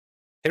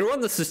Hey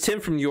everyone, this is Tim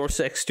from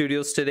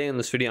YourSixStudios. Today in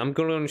this video, I'm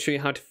going to show you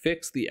how to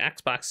fix the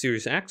Xbox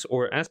Series X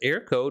or S error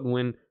code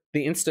when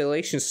the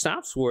installation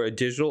stops for a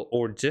digital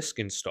or disk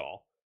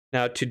install.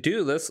 Now to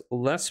do this,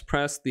 let's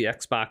press the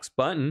Xbox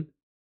button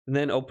and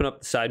then open up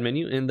the side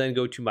menu and then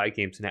go to My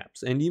Games and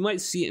Apps. And you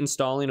might see it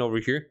installing over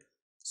here.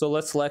 So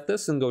let's select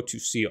this and go to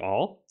See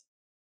All.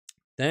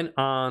 Then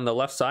on the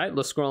left side,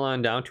 let's scroll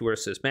on down to where it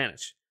says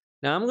Manage.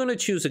 Now I'm going to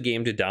choose a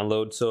game to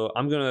download. So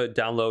I'm going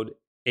to download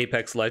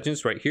Apex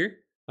Legends right here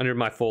under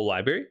my full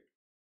library,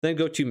 then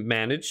go to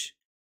Manage,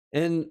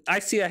 and I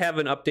see I have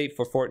an update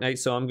for Fortnite,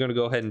 so I'm going to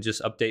go ahead and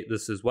just update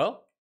this as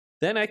well.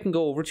 Then I can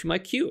go over to my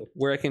queue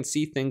where I can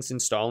see things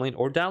installing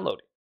or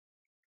downloading.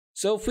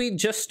 So if we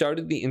just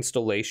started the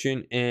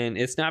installation and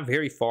it's not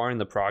very far in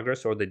the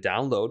progress or the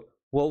download,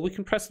 well, we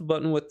can press the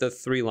button with the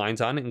 3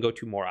 lines on it and go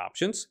to More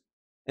Options,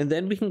 and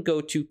then we can go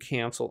to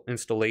Cancel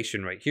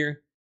Installation right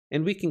here,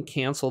 and we can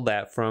cancel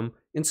that from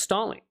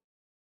installing.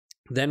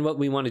 Then what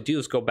we want to do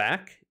is go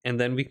back, and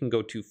then we can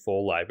go to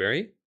Full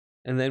Library,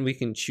 and then we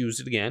can choose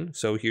it again.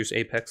 So here's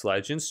Apex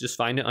Legends, just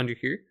find it under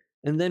here,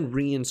 and then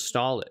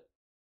reinstall it.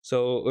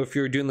 So if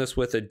you're doing this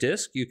with a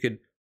disk, you could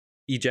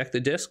eject the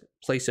disk,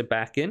 place it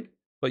back in,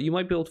 but you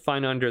might be able to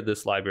find under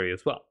this library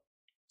as well.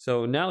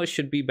 So now it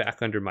should be back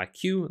under my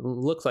queue. It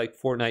looks like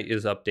Fortnite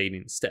is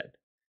updating instead.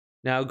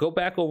 Now go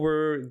back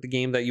over the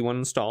game that you want to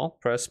install,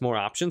 press More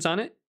Options on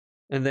it,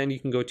 and then you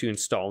can go to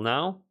Install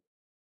Now.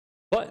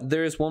 But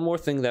there's one more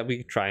thing that we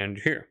can try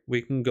under here.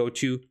 We can go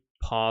to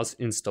Pause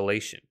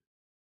Installation.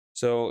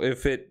 So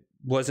if it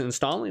wasn't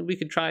installing, we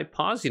could try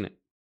pausing it.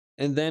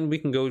 And then we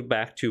can go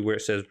back to where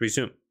it says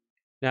Resume.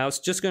 Now it's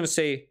just going to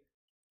say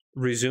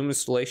Resume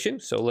Installation.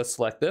 So let's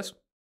select this.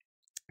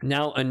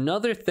 Now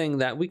another thing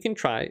that we can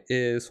try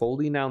is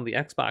holding down the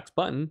Xbox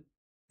button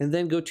and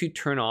then go to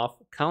Turn Off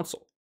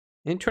Console.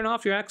 And turn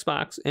off your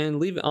Xbox and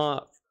leave it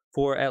off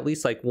for at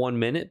least like 1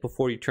 minute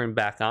before you turn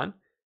back on.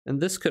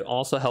 And this could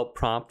also help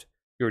prompt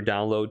your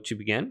download to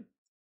begin.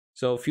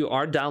 So if you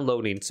are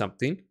downloading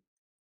something,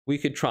 we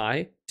could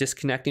try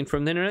disconnecting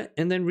from the internet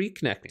and then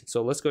reconnecting.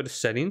 So let's go to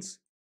Settings,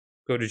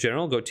 go to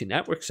General, go to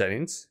Network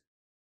Settings,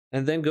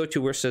 and then go to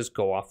where it says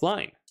Go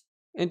Offline.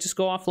 And just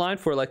go offline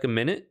for like a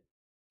minute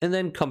and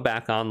then come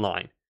back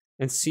online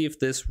and see if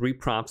this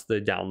reprompts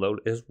the download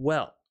as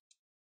well.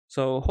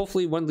 So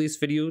hopefully one of these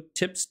video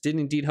tips did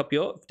indeed help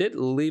you out. If it did,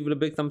 leave it a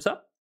big thumbs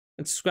up.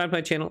 And subscribe to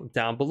my channel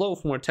down below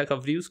for more tech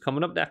videos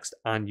coming up next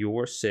on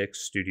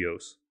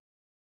YourSixStudios.